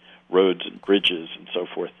 like roads and bridges and so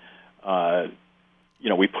forth,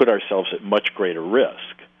 we put ourselves at much greater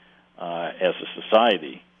risk as a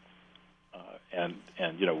society.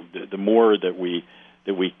 The more that we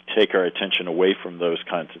take our attention away from those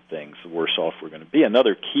kinds of things, the worse off we're going to be.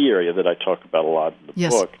 Another key area that I talk about a lot in the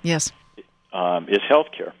book is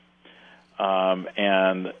healthcare.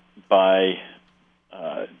 And by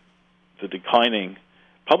the declining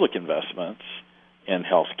public investments in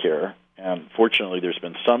healthcare, and fortunately there's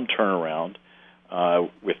been some turnaround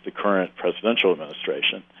with the current presidential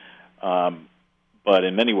administration, but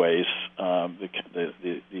in many ways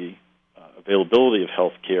the availability of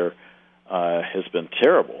healthcare has been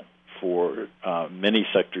terrible for many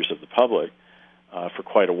sectors of the public for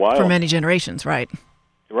quite a while. For many generations, right.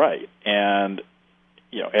 Right. And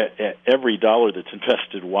every dollar that's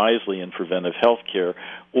invested wisely in preventive health care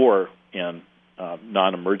or in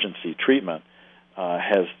non-emergency treatment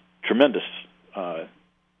has tremendous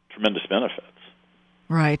benefits.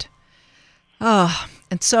 Right. Oh,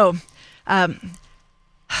 and so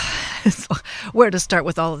where to start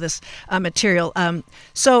with all of this material?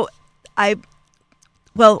 So I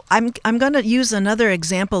Well, I'm going to use another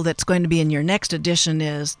example that's going to be in your next edition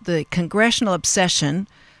is the congressional obsession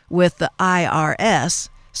with the IRS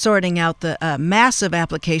sorting out the massive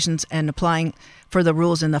applications and applying for the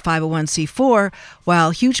rules in the 501c4,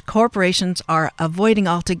 while huge corporations are avoiding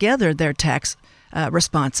altogether their tax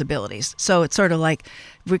responsibilities. So it's sort of like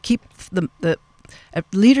we keep the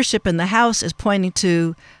leadership in the House is pointing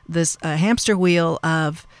to this hamster wheel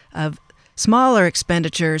of smaller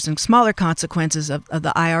expenditures and smaller consequences of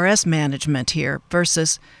the IRS management here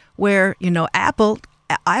versus where,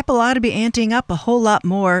 Apple ought to be anteing up a whole lot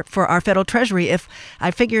more for our federal treasury. If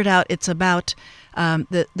I figured out it's about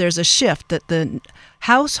that there's a shift that the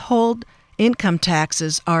household income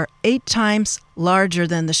taxes are 8 times larger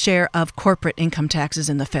than the share of corporate income taxes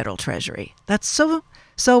in the federal treasury. That's so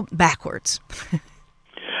backwards.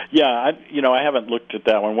 Yeah, I haven't looked at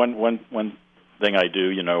that one. One thing I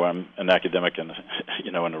do, I'm an academic and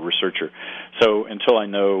and a researcher. So until I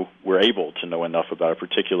know we're able to know enough about a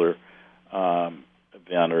particular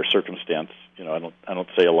event or circumstance, I don't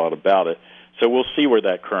say a lot about it. So we'll see where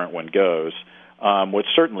that current one goes. What's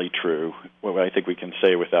certainly true, what I think we can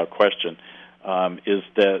say without question, is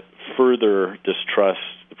that further distrust,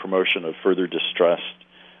 the promotion of further distrust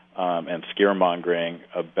and scaremongering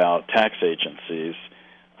about tax agencies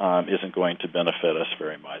isn't going to benefit us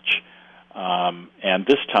very much. And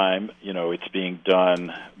this time, it's being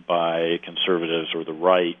done by conservatives or the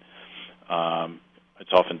right.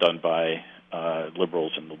 It's often done by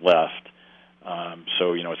liberals and the left.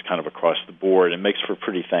 So, it's kind of across the board. It makes for a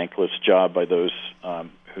pretty thankless job by those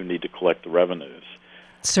who need to collect the revenues.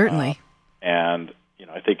 Certainly. And,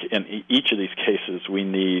 I think in each of these cases, we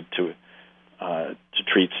need to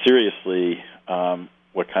treat seriously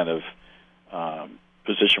what kind of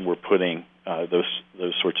position we're putting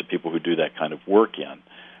those sorts of people who do that kind of work in.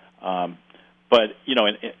 But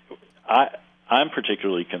I'm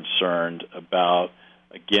particularly concerned about,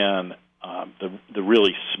 again, the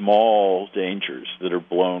really small dangers that are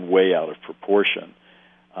blown way out of proportion,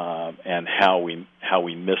 and how we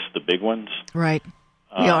miss the big ones. Right,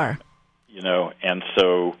 we are. And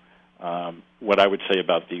so what I would say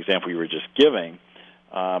about the example you were just giving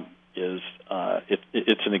is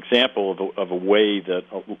it's an example of a way that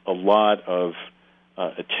a lot of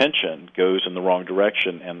attention goes in the wrong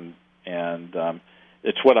direction, and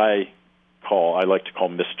it's what I like to call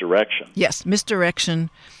misdirection. Yes, misdirection,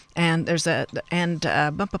 and there's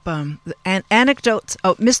anecdotes.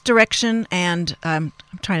 Oh, misdirection, and I'm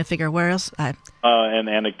trying to figure where else. An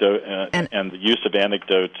anecdote and the use of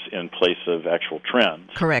anecdotes in place of actual trends.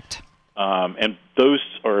 Correct. And those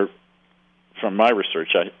are, from my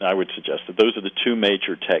research, I would suggest that those are the two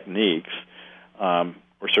major techniques, or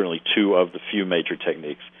certainly two of the few major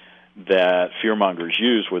techniques that fearmongers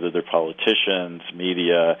use, whether they're politicians,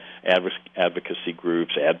 media, advocacy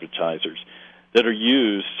groups, advertisers, that are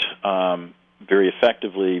used very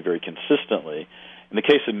effectively, very consistently. In the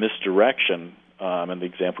case of misdirection, and the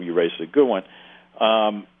example you raised is a good one,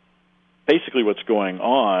 basically what's going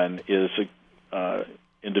on is an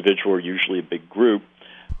individual, or usually a big group,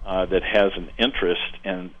 that has an interest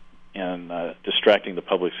in distracting the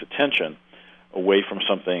public's attention away from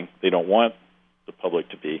something they don't want the public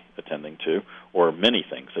to be attending to, or many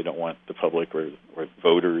things they don't want the public or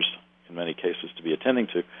voters, in many cases, to be attending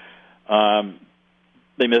to.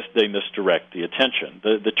 They misdirect the attention.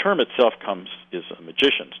 The term itself is a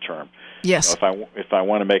magician's term. Yes. If I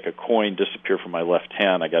want to make a coin disappear from my left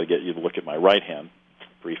hand, I got to get you to look at my right hand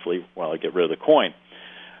briefly while I get rid of the coin.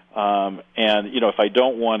 And if I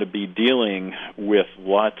don't want to be dealing with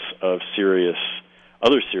lots of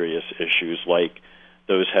other serious issues, like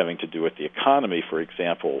those having to do with the economy, for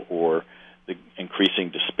example, or the increasing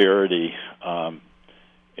disparity,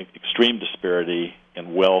 extreme disparity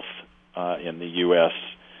in wealth in the U.S.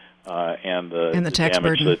 And the tax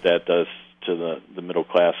damage burden that does to the middle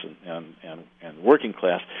class and working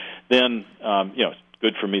class, then it's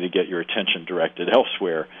good for me to get your attention directed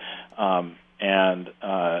elsewhere. And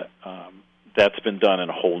that's been done in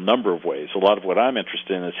a whole number of ways. A lot of what I'm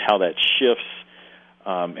interested in is how that shifts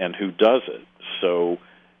and who does it. So,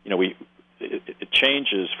 it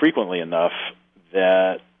changes frequently enough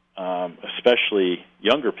that especially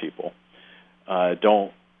younger people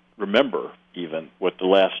don't remember even what the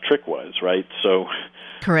last trick was, right? So,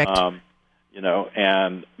 correct.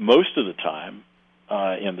 And most of the time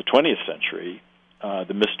in the 20th century,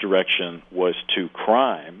 the misdirection was to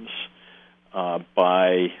crimes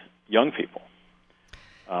by young people.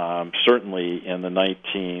 Certainly in the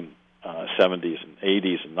 1970s and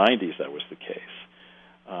 80s and 90s, that was the case,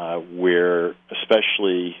 where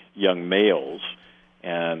especially young males,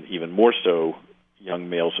 and even more so young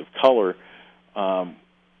males of color,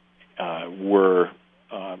 were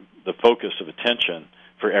the focus of attention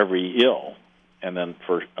for every ill, and then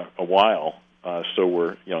for a while, so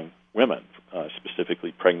were young women,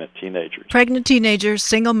 specifically pregnant teenagers. Pregnant teenagers,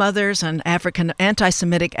 single mothers, and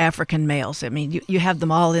anti-Semitic African males. I mean, you have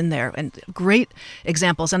them all in there, and great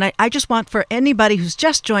examples. And I just want, for anybody who's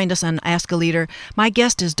just joined us on Ask a Leader, my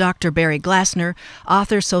guest is Dr. Barry Glassner,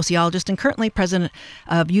 author, sociologist, and currently president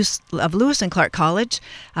of Lewis and Clark College.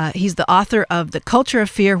 He's the author of The Culture of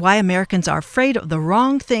Fear, Why Americans Are Afraid of the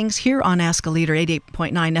Wrong Things, here on Ask a Leader,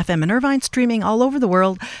 88.9 FM in Irvine, streaming all over the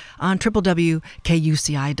world on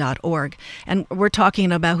www.kuci.org. And we're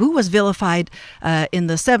talking about who was vilified in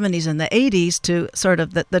the 70s and the 80s to sort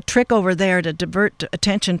of the trick over there to divert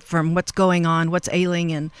attention from what's going on, what's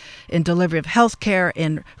ailing in delivery of health care,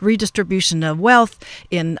 in redistribution of wealth,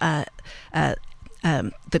 in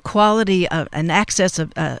the quality of and access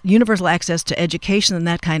of universal access to education and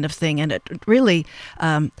that kind of thing. And it really,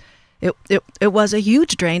 it was a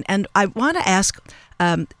huge drain. And I want to ask,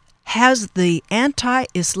 has the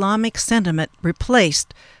anti-Islamic sentiment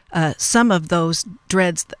replaced some of those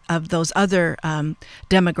dreads of those other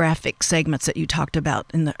demographic segments that you talked about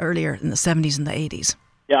in the 70s and the 80s?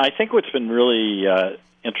 Yeah, I think what's been really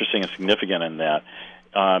interesting and significant in that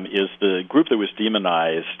is the group that was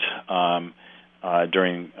demonized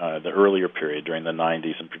during the earlier period, during the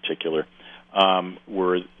 90s in particular,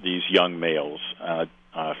 were these young males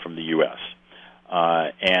from the U.S.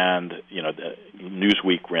 And,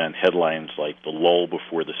 Newsweek ran headlines like "The Lull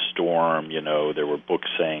Before the Storm." There were books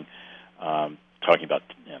saying, talking about,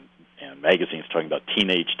 and magazines talking about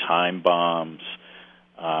teenage time bombs.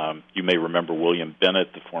 You may remember William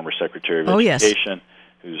Bennett, the former Secretary of Education,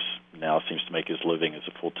 who now seems to make his living as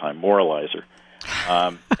a full-time moralizer.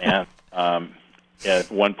 And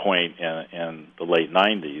at one point in the late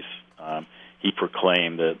 90s, he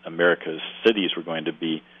proclaimed that America's cities were going to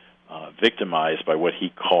be victimized by what he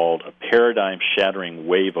called a paradigm-shattering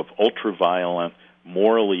wave of ultra-violent,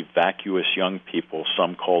 morally vacuous young people,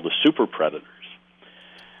 some called the super predators.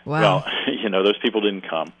 Wow. Well, those people didn't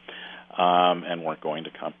come and weren't going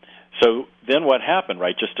to come. So then what happened,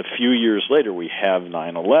 right? Just a few years later, we have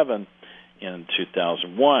 9/11 in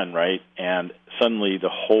 2001, right? And suddenly the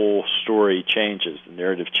whole story changes, the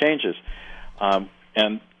narrative changes.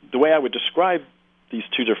 And the way I would describe these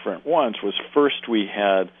two different ones was, first we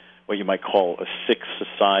had what you might call a sick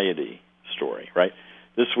society story, right?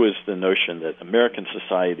 This was the notion that American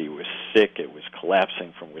society was sick, it was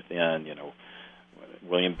collapsing from within.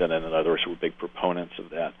 William Bennett and others were big proponents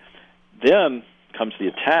of that. Then comes the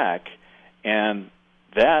attack, and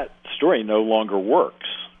that story no longer works,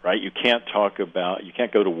 right? You can't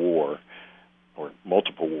go to war, or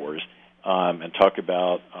multiple wars, and talk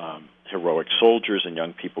about heroic soldiers and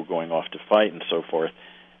young people going off to fight and so forth,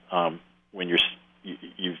 when you're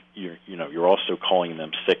also calling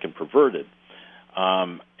them sick and perverted.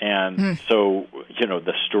 So,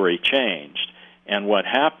 the story changed. And what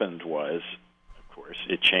happened was, of course,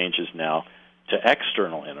 it changes now to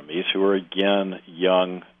external enemies who are, again,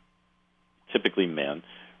 young, typically men,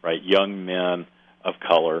 right? Young men of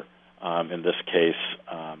color, in this case,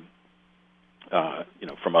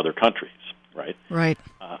 from other countries, right? Right.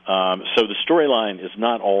 So the storyline is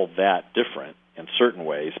not all that different in certain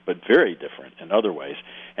ways, but very different in other ways.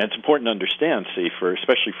 And it's important to understand,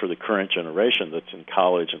 especially for the current generation that's in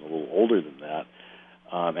college and a little older than that,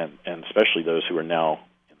 and especially those who are now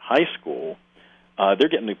in high school, they're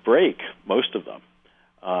getting a break, most of them.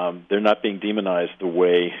 They're not being demonized the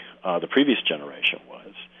way the previous generation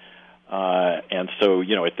was. And so,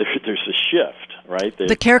 there's a shift, right?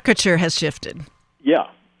 The caricature has shifted. Yeah.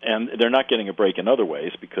 And they're not getting a break in other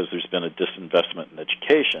ways because there's been a disinvestment in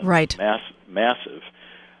education, right? Massive.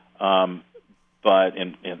 But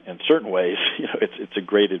in certain ways, it's a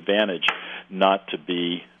great advantage not to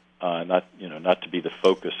be the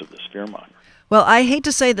focus of this fear-mongering. Well, I hate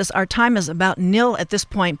to say this, our time is about nil at this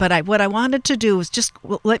point, but what I wanted to do was just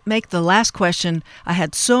make the last question. I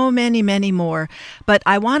had so many, many more, but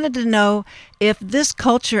I wanted to know if this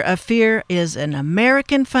culture of fear is an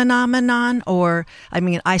American phenomenon, or,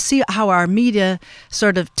 I see how our media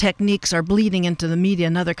sort of techniques are bleeding into the media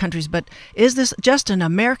in other countries, but is this just an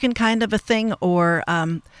American kind of a thing, or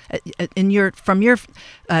from your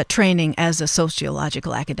training as a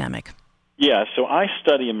sociological academic? Yeah, so I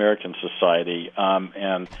study American society,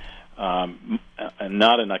 and I'm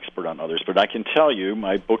not an expert on others, but I can tell you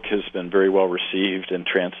my book has been very well received and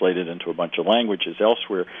translated into a bunch of languages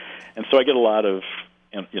elsewhere, and so I get a lot of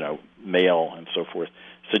mail and so forth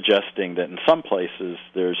suggesting that in some places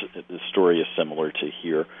the story is similar to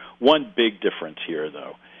here. One big difference here,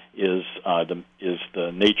 though, is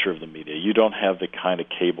the nature of the media. You don't have the kind of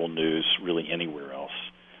cable news really anywhere else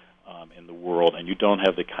in the world, and you don't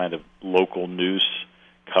have the kind of local news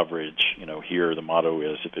coverage. Here the motto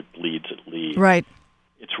is, if it bleeds, it leads. Right.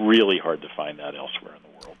 It's really hard to find that elsewhere in the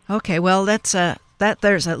world. Okay, well, that's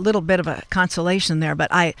there's a little bit of a consolation there, but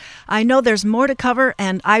I know there's more to cover,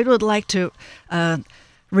 and I would like to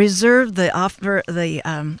reserve the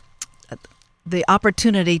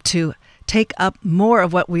opportunity to take up more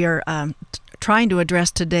of what we are trying to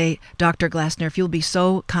address today, Dr. Glassner, if you'll be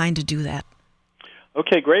so kind to do that.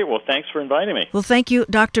 Okay, great. Well, thanks for inviting me. Well, thank you,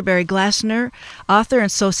 Dr. Barry Glassner, author and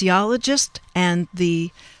sociologist, and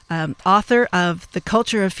the author of The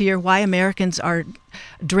Culture of Fear, Why Americans Are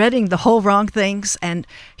Dreading the Whole Wrong Things, and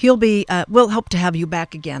we'll hope to have you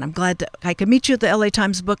back again. I'm glad I could meet you at the LA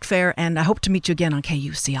Times Book Fair, and I hope to meet you again on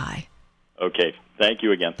KUCI. Okay, thank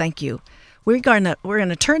you again. Thank you. We're going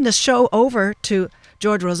to turn this show over to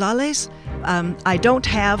George Rosales. I don't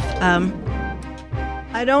have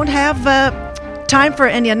time for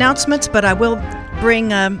any announcements, but I will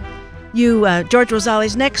bring you George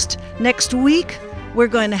Rosales next week. We're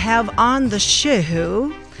going to have on the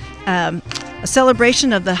show a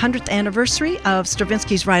celebration of the 100th anniversary of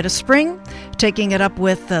Stravinsky's Rite of Spring, taking it up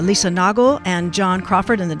with Lisa Noggle and John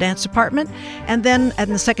Crawford in the dance department. And then in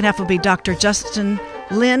the second half will be Dr. Justin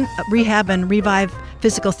Lin, Rehab and Revive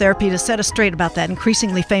Physical Therapy, to set us straight about that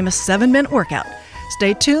increasingly famous 7-minute workout.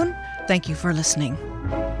 Stay tuned. Thank you for listening.